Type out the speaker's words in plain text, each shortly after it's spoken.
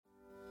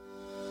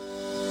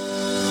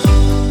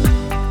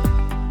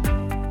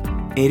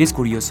¿Eres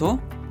curioso?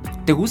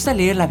 ¿Te gusta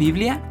leer la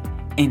Biblia?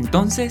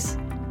 Entonces,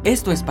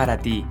 esto es para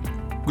ti.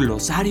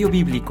 Glosario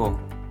bíblico.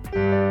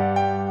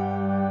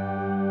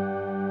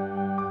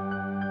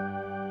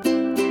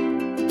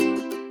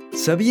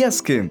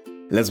 ¿Sabías que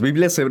las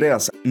Biblias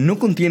hebreas no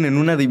contienen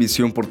una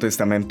división por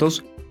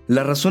testamentos?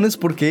 La razón es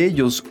porque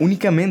ellos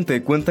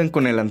únicamente cuentan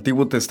con el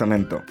Antiguo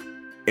Testamento.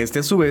 Este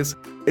a su vez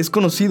es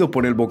conocido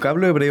por el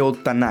vocablo hebreo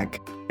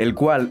Tanakh, el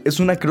cual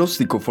es un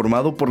acróstico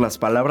formado por las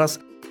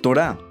palabras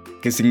Torah,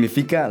 que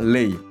significa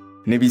ley,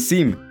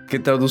 Nevisim, que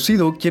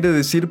traducido quiere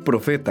decir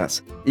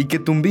profetas, y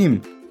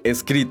Ketumbim,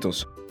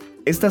 escritos.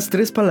 Estas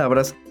tres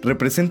palabras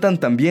representan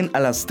también a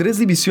las tres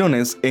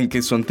divisiones en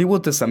que su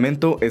Antiguo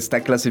Testamento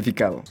está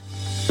clasificado.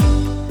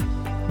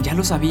 ¿Ya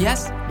lo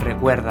sabías?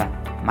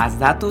 Recuerda, más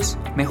datos,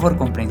 mejor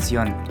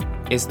comprensión.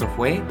 Esto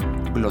fue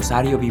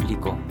Glosario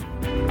Bíblico.